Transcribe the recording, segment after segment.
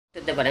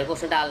করতে পারে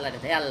প্রশ্নটা আল্লাহর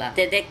কাছে। আল্লাহ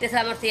যে দেখতেছে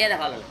আমার চেহারা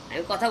ভালো না,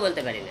 আমি কথা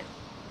বলতে পারি না,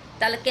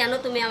 তাহলে কেন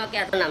তুমি আমাকে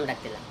এত নাম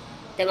ডাকছিলাম?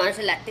 তাই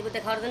মানুষের লাত্তি কুতে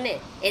খাওয়ার জন্য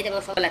এই যে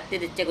আমার সব লাত্তি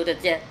দিচ্ছে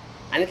কুতেছে,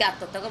 আমি কি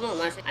আত্মহত্যা করবো?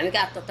 আমি কি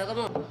আত্মহত্যা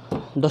করবো?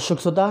 দর্শক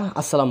শ্রোতা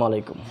আসসালামু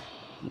আলাইকুম।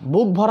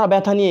 বুক ভরা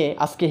ব্যথা নিয়ে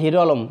আজকে হিরো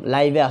আলম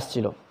লাইভে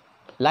আসছিল।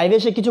 লাইভে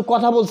এসে কিছু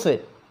কথা বলছে,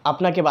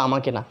 আপনাকে বা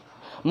আমাকে না,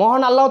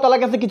 মহান আল্লাহ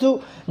তাআলার কাছে কিছু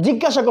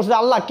জিজ্ঞাসা করছে,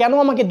 আল্লাহ কেন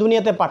আমাকে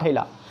দুনিয়াতে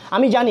পাঠাইলা?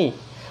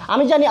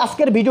 আমি জানি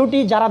আজকের ভিডিওটি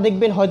যারা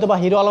দেখবেন হয়তো বা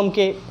হিরো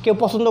আলমকে কেউ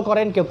পছন্দ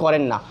করেন, কেউ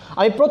করেন না।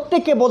 আমি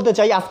প্রত্যেককে বলতে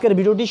চাই আজকের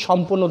ভিডিওটি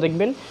সম্পূর্ণ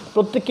দেখবেন।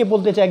 প্রত্যেককে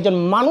বলতে চাই একজন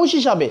মানুষ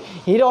হিসাবে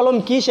হিরো আলম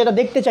কী সেটা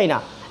দেখতে চাই না,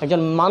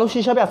 একজন মানুষ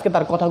হিসাবে আজকে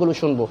তার কথাগুলো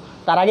শুনবো।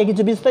 তার আগে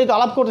কিছু বিস্তারিত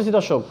আলাপ করতেছি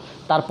দর্শক,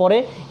 তারপরে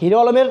হিরো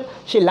আলমের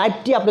সেই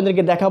লাইভটি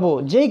আপনাদেরকে দেখাবো,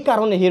 যেই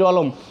কারণে হিরো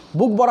আলম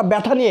বুক ভরা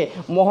ব্যথা নিয়ে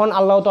মহান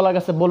আল্লাহ তাআলার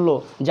কাছে বলল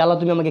যে আল্লাহ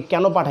তুমি আমাকে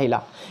কেন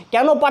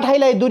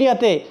পাঠাইলা এই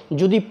দুনিয়াতে?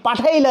 যদি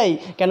পাঠাইলাই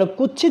কেন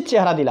কুৎসিত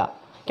চেহারা দিলা?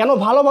 কেন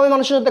ভালোভাবে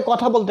মানুষের সাথে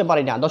কথা বলতে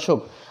পারি না? দর্শক,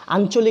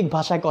 আঞ্চলিক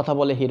ভাষায় কথা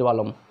বলে হিরো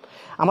আলম।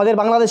 আমাদের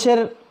বাংলাদেশের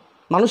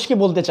মানুষকে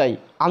বলতে চাই,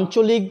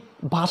 আঞ্চলিক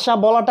ভাষা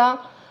বলাটা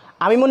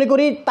আমি মনে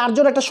করি তার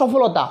জন্য একটা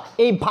সফলতা।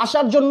 এই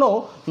ভাষার জন্য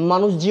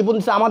মানুষ জীবন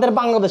দিচ্ছে। আমাদের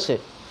বাংলাদেশে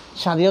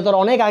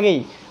স্বাধীনতার অনেক আগেই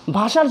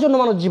ভাষার জন্য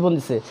মানুষ জীবন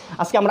দিচ্ছে।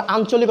 আজকে আমরা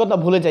আঞ্চলিকতা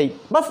ভুলে যাই,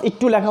 বাস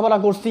একটু লেখাপড়া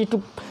করছি, একটু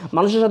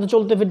মানুষের সাথে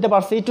চলতে ফিরতে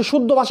পারছি, একটু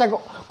শুদ্ধ ভাষা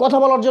কথা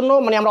বলার জন্য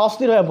আমরা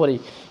অস্থির হয়ে পড়ি।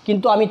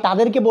 কিন্তু আমি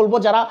তাদেরকে বলবো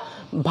যারা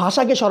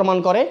ভাষাকে সম্মান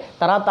করে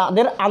তারা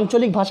তাদের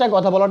আঞ্চলিক ভাষায়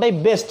কথা বলাটাই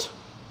বেস্ট,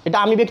 এটা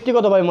আমি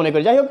ব্যক্তিগতভাবে মনে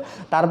করি। যাই হোক,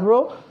 তারপরও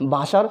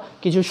ভাষার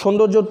কিছু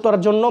সৌন্দর্যতার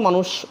জন্য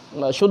মানুষ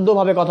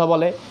শুদ্ধভাবে কথা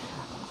বলে।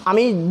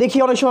 আমি দেখি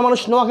অনেক সময় মানুষ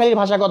নোয়াখালীর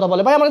ভাষায় কথা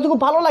বলে, ভাই আমার তো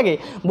খুব ভালো লাগে।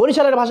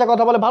 বরিশালের ভাষায়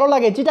কথা বলে ভালো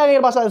লাগে,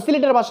 চিটাগাংয়ের ভাষায়,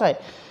 সিলেটের ভাষায়।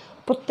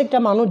 প্রত্যেকটা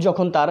মানুষ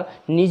যখন তার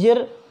নিজের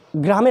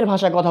গ্রামের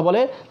ভাষায় কথা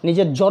বলে,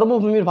 নিজের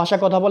জন্মভূমির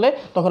ভাষায় কথা বলে,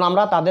 তখন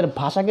আমরা তাদের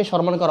ভাষাকে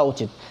সম্মান করা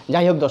উচিত।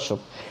 যাই হোক দর্শক,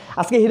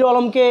 আজকে হিরো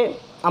আলমকে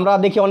আমরা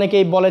দেখি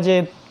অনেকেই বলে যে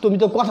তুমি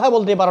তো কথা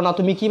বলতে পারো না,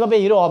 তুমি কিভাবে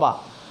হিরো হবা?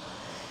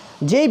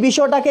 যেই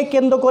বিষয়টাকে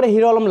কেন্দ্র করে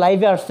হিরো আলম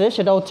লাইভে আসছে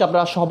সেটা হচ্ছে,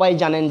 আপনারা সবাই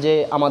জানেন যে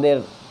আমাদের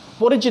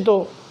পরিচিত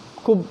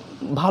খুব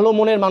ভালো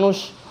মনের মানুষ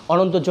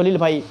অনন্ত জলিল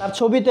ভাই তার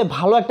ছবিতে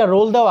ভালো একটা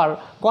রোল দেওয়ার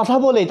কথা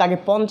বলেই তাকে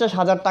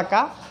 50,000 টাকা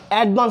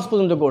অ্যাডভান্স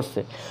পর্যন্ত করছে।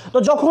 তো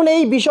যখন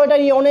এই বিষয়টা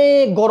নিয়ে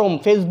অনেক গরম,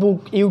 ফেসবুক,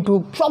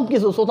 ইউটিউব, সব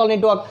কিছু সোশ্যাল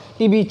নেটওয়ার্ক,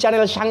 টিভি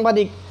চ্যানেল,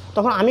 সাংবাদিক,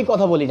 তখন আমি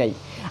কথা বলি নাই।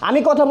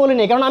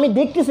 কারণ আমি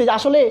দেখতেছি যে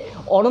আসলে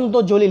অনন্ত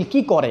জলিল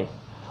কি করে।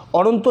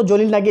 অনন্ত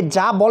জলিল নাকি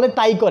যা বলে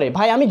তাই করে।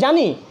 ভাই আমি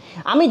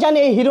জানি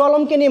এই হিরো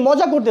আলমকে নিয়ে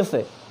মজা করতেছে।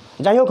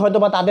 যাই হোক, হয়তো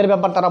বা তাদের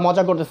ব্যাপার, তারা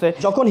মজা করতেছে।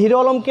 যখন হিরো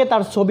আলমকে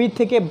তার ছবি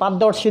থেকে বাদ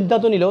দেওয়ার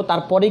সিদ্ধান্ত নিল,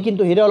 তারপরেই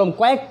কিন্তু হিরো আলম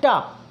কয়েকটা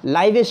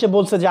লাইভে এসে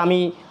বলছে যে আমি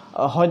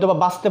হয়তো বা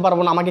বাঁচতে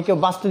পারবো না, আমাকে কেউ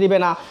বাঁচতে দিবে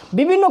না,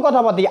 বিভিন্ন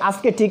কথাবার্তা।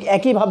 আজকে ঠিক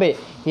একইভাবে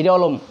হিরো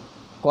আলম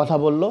কথা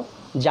বলল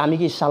যে আমি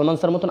কি সালমান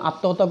শাহর মতন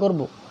আত্মহত্যা করব?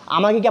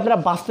 আমাকে কি আপনারা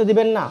বাঁচতে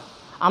দিবেন না?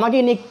 আমাকে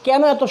নিয়ে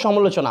কেন এত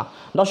সমালোচনা?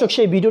 দর্শক,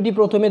 সেই ভিডিওটি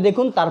প্রথমে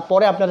দেখুন,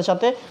 তারপরে আপনাদের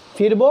সাথে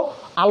ফিরবো,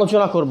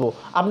 আলোচনা করব।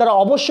 আপনারা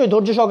অবশ্যই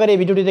ধৈর্য সহকারে এই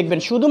ভিডিওটি দেখবেন,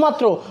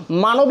 শুধুমাত্র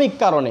মানবিক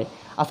কারণে।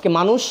 আজকে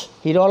মানুষ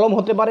হিরো আলম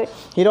হতে পারে,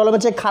 হিরো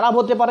আলমের চেয়ে খারাপ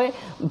হতে পারে,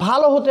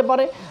 ভালো হতে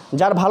পারে।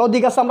 যার ভালো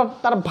দিক আছে আমরা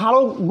তার ভালো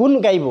গুণ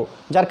গাইব,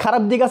 যার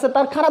খারাপ দিক আছে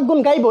তার খারাপ গুণ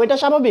গাইব, এটা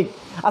স্বাভাবিক।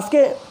 আজকে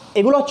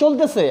এগুলো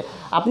চলতেছে।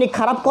 আপনি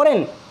খারাপ করেন,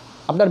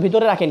 আপনার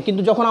ভিতরে রাখেন,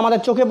 কিন্তু যখন আমাদের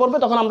চোখে পড়বে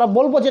তখন আমরা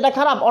বলবো যেটা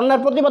খারাপ,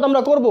 অন্যায়ের প্রতিবাদ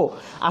আমরা করব।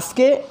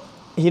 আজকে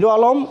হিরো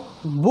আলম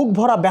বুক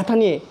ভরা ব্যথা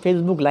নিয়ে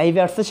ফেসবুক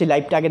লাইভে আসছে, সেই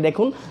লাইভটা আগে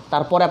দেখুন,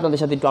 তারপরে আপনাদের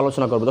সাথে একটু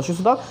আলোচনা করবো। দর্শক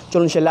শ্রোতা,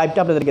 চলুন সেই লাইভটা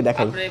আপনাদেরকে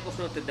দেখাই। এই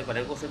প্রশ্ন করতে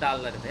পারেন, প্রশ্নটা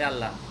আল্লাহর কাছে।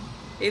 আল্লাহ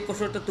এই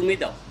প্রশ্নটা তুমি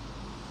দাও,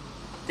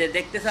 যে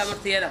দেখতেছে আমার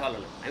চেহারা ভালো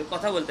না, আমি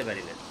কথা বলতে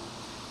পারি না,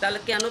 তাহলে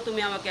কেন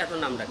তুমি আমাকে এত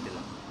নাম ডাক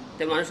দিলাম?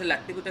 তাই মানুষের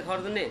লাত্তি কুতে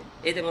খাওয়ার জন্য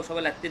এই যে আমার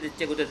সবাই লাত্তি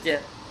দিচ্ছে কুতেছে,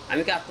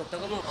 আমি কি আত্মহত্যা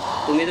করবো?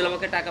 তুমি দিলে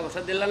আমাকে টাকা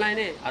পয়সা দিলে না,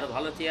 এনে আরও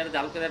ভালো চেয়ার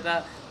জাল করে একটা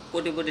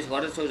কোটি কোটি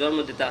ঘরের জন্ম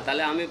দিতা,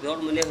 তাহলে আমি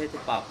জন্ম নিয়ে হয়েছে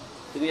পাপ,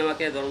 তুমি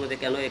আমাকে জন্ম দিয়ে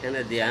কেন এখানে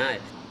দিয়ে? হ্যাঁ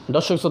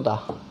দর্শক শ্রোতা,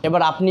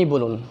 এবার আপনি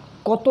বলুন,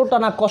 কতটা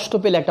না কষ্ট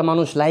পেলে একটা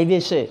মানুষ লাইভে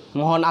এসে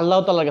মহান আল্লাহ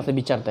তাআলার কাছে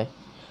বিচার দেয়?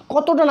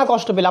 কতটা না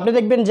কষ্ট পেলে? আপনি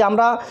দেখবেন যে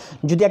আমরা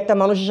যদি একটা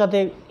মানুষের সাথে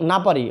না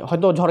পারি,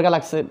 হয়তো ঝরগা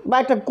লাগছে বা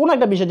কোনো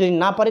একটা বিষয় যদি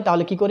না পারি,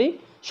 তাহলে কি করি?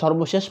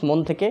 সর্বশেষ মন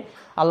থেকে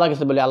আল্লাহর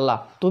কাছে বলি, আল্লাহ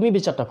তুমি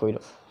বিচারটা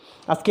কইরো।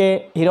 আজকে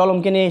হিরো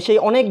আলমকে নিয়ে সেই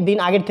অনেক দিন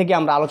আগের থেকে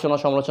আমরা আলোচনা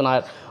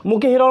সমালোচনার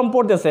মুখে হিরো আলম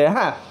পড়তেছে।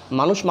 হ্যাঁ,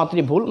 মানুষ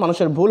মাত্রই ভুল,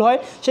 মানুষের ভুল হয়।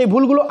 সেই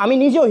ভুলগুলো আমি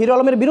নিজেও হিরো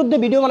আলমের বিরুদ্ধে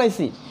ভিডিও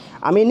বানাইছি,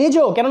 আমি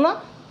নিজেও। কেননা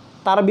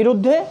তার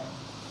বিরুদ্ধে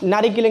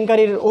নারী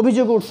কেলেঙ্কারির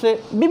অভিযোগ উঠছে,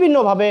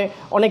 বিভিন্নভাবে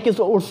অনেক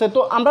কিছু উঠছে, তো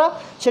আমরা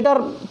সেটার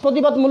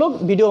প্রতিবাদমূলক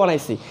ভিডিও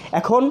বানাইছি।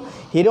 এখন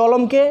হিরো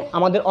আলমকে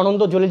আমাদের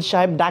অনন্ত জলিল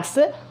সাহেব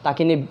ডাকছে,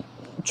 তাকে নিয়ে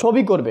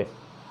ছবি করবে।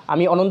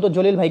 আমি অনন্ত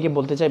জলিল ভাইকে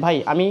বলতে চাই, ভাই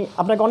আমি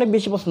আপনাকে অনেক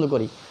বেশি পছন্দ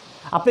করি।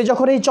 আপনি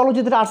যখন এই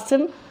চলচ্চিত্রে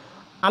আসছেন,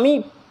 আমি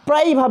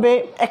প্রায়ভাবে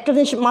একটা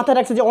জিনিস মাথায়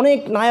রাখছি যে অনেক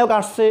নায়ক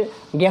আসছে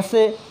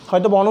গেছে,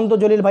 হয়তো অনন্ত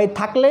জলিল ভাই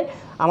থাকলে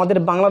আমাদের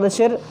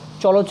বাংলাদেশের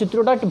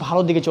চলচ্চিত্রটা একটু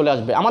ভালো দিকে চলে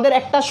আসবে। আমাদের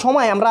একটা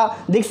সময় আমরা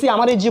দেখছি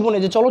আমার এই জীবনে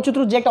যে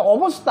চলচ্চিত্রের যে একটা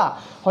অবস্থা,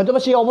 হয়তো বা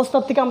সেই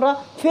অবস্থার থেকে আমরা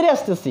ফিরে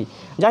আসতেছি।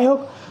 যাই হোক,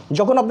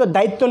 যখন আপনার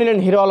দায়িত্ব নিলেন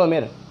হিরো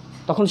আলমের,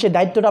 তখন সেই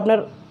দায়িত্বটা আপনার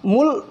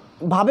মূল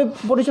ভাবে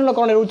পরিচালনা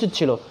করানোর উচিত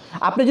ছিল।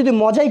 আপনি যদি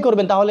মজাই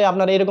করবেন তাহলে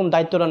আপনার এরকম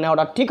দায়িত্বটা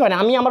নেওয়াটা ঠিক হয় না।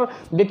 আমি আমার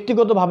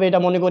ব্যক্তিগতভাবে এটা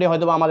মনে করি,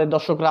 হয়তো আমাদের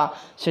দর্শকরা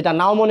সেটা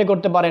নাও মনে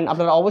করতে পারেন।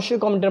 আপনারা অবশ্যই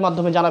কমেন্টের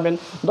মাধ্যমে জানাবেন।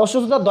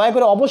 দর্শকরা দয়া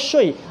করে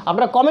অবশ্যই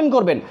আপনারা কমেন্ট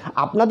করবেন।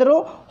 আপনাদেরও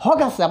হক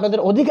আছে, আপনাদের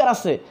অধিকার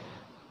আছে।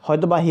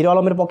 হয়তো বা হিরো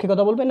আলমের পক্ষে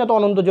কথা বলবেন, নয়তো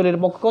অনন্ত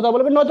জলিলের পক্ষে কথা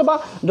বলবেন, নয়তো বা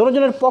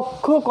দুজনের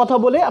পক্ষ কথা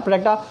বলে আপনারা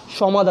একটা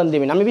সমাধান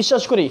দেবেন। আমি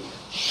বিশ্বাস করি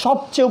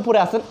সবচেয়ে উপরে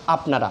আছেন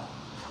আপনারা।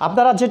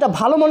 আপনারা যেটা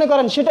ভালো মনে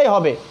করেন সেটাই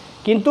হবে,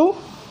 কিন্তু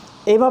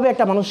এইভাবে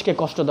একটা মানুষকে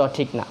কষ্ট দেওয়া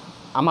ঠিক না।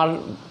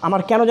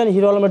 আমার কেন জানি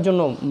হিরো আলমের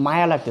জন্য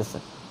মায়া লাগতেছে।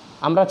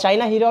 আমরা চাই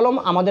না হিরো আলম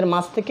আমাদের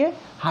মাঝ থেকে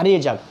হারিয়ে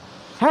যাক।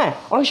 হ্যাঁ,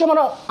 অনেক সময়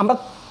আমরা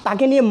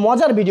তাকে নিয়ে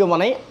মজার ভিডিও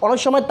বানাই, অনেক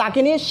সময় তাকে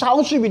নিয়ে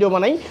সাহসী ভিডিও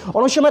বানাই,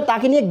 অনেক সময়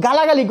তাকে নিয়ে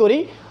গালাগালি করি,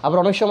 আবার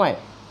অনেক সময়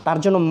তার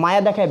জন্য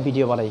মায়া দেখায়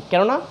ভিডিও বানাই।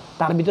 কেননা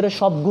তার ভিতরে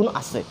সব গুণ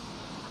আছে।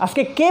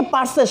 আজকে কে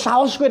পারছে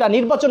সাহস করে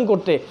নির্বাচন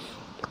করতে,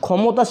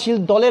 ক্ষমতাশীল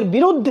দলের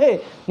বিরুদ্ধে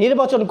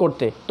নির্বাচন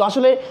করতে? তো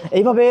আসলে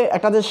এইভাবে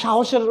একটা যে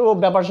সাহসেরও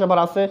ব্যাপার স্যাপার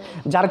আছে,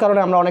 যার কারণে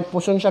আমরা অনেক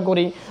প্রশংসা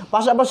করি।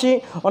 পাশাপাশি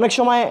অনেক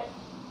সময়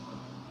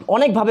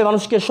অনেকভাবে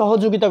মানুষকে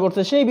সহযোগিতা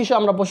করছে, সেই বিষয়ে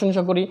আমরা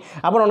প্রশংসা করি।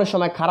 আবার অনেক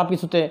সময় খারাপ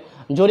কিছুতে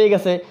জড়িয়ে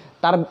গেছে,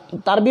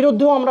 তার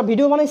বিরুদ্ধেও আমরা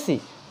ভিডিও বানাইছি,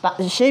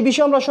 সেই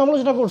বিষয়ে আমরা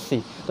সমালোচনা করছি।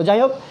 তো যাই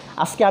হোক,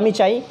 আজকে আমি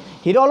চাই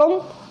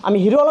আমি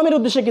হিরো আলমের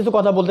উদ্দেশ্যে কিছু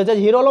কথা বলতে চাই।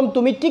 হিরো আলম,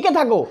 তুমি টিকে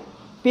থাকো।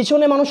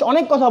 পিছনে মানুষ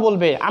অনেক কথা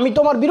বলবে, আমি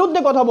তোমার বিরুদ্ধে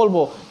কথা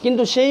বলবো,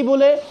 কিন্তু সেই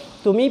বলে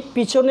তুমি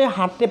পিছনে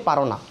হাঁটতে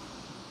পারো না।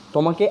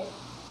 তোমাকে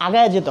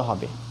আগায় যেতে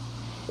হবে।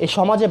 এই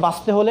সমাজে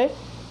বাঁচতে হলে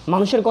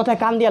মানুষের কথায়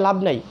কান দিয়ে লাভ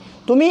নাই।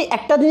 তুমি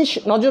একটা জিনিস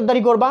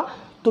নজরদারি করবা,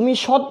 তুমি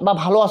সৎ বা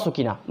ভালো আছো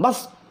কিনা। বাস,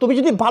 তুমি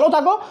যদি ভালো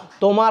থাকো,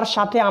 তোমার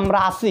সাথে আমরা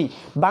আছি,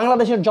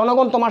 বাংলাদেশের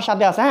জনগণ তোমার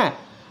সাথে আছে। হ্যাঁ,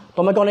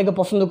 তোমাকে অনেকে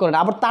পছন্দ করে না,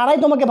 আবার তারাই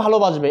তোমাকে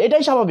ভালোবাসবে,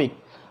 এটাই স্বাভাবিক।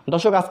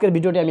 দর্শক, আজকের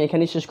ভিডিওটি আমি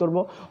এখানেই শেষ করব।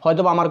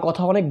 হয়তো আমার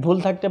কথা অনেক ভুল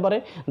থাকতে পারে,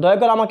 দয়া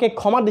করে আমাকে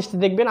ক্ষমার দৃষ্টি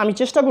দেখবেন। আমি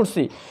চেষ্টা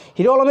করছি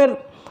হিরো আলমের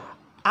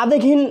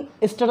আবেগহীন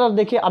স্ট্যাটাস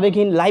দেখে,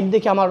 আবেগহীন লাইভ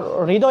দেখে আমার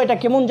হৃদয়টা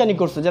কেমন জানি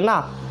করছে যে না,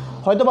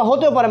 হয়তো বা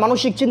হতেও পারে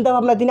মানসিক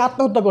চিন্তাভাবনায় তিনি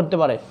আত্মহত্যা করতে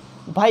পারে।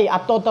 ভাই,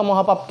 আত্মহত্যা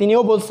মহাপাপ,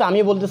 তিনিও বলছে,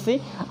 আমিও বলতেছি,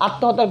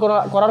 আত্মহত্যা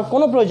করার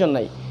কোনো প্রয়োজন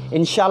নাই।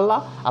 ইনশাআল্লাহ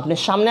আপনি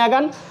সামনে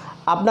আগান।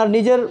 আপনার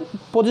নিজের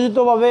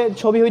প্রযোজিতভাবে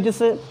ছবি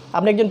হইতেছে,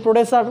 আপনি একজন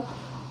প্রোডিউসার,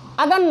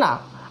 আগান না।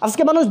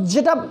 আজকে মানুষ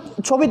যেটা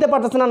ছবিতে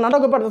পারতেছে না,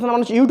 নাটকে পারতেছে না,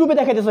 মানুষ ইউটিউবে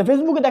দেখাইতেছে,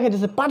 ফেসবুকে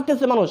দেখাইতেছে,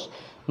 পারতেছে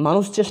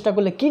মানুষ চেষ্টা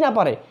করলে কি না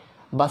পারে।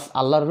 বাস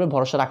আল্লাহর উপরে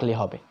ভরসা রাখলেই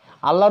হবে।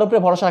 আল্লাহর উপরে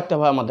ভরসা রাখতে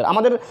হবে।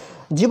 আমাদের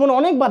জীবনে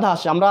অনেক বাধা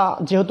আসে, আমরা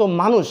যেহেতু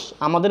মানুষ,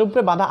 আমাদের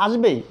উপরে বাধা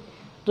আসবেই।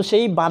 তো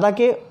সেই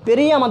বাধাকে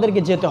পেরিয়ে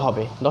আমাদেরকে যেতে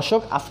হবে।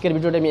 দর্শক, আজকের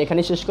ভিডিওটা আমি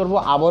এখানেই শেষ করব।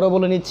 আবারও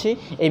বলে নিচ্ছি,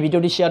 এই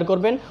ভিডিওটি শেয়ার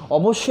করবেন,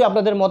 অবশ্যই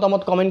আপনাদের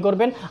মতামত কমেন্ট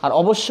করবেন, আর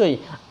অবশ্যই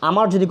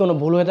আমার যদি কোনো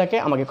ভুল হয়ে থাকে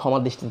আমাকে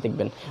ক্ষমার দৃষ্টিতে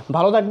দেখবেন।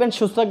 ভালো থাকবেন,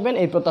 সুস্থ থাকবেন,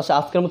 এই প্রত্যাশা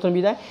আজকের মতন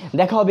বিদায়।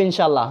 দেখা হবে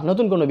ইনশাআল্লাহ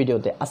নতুন কোনো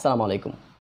ভিডিওতে। আসসালামু আলাইকুম।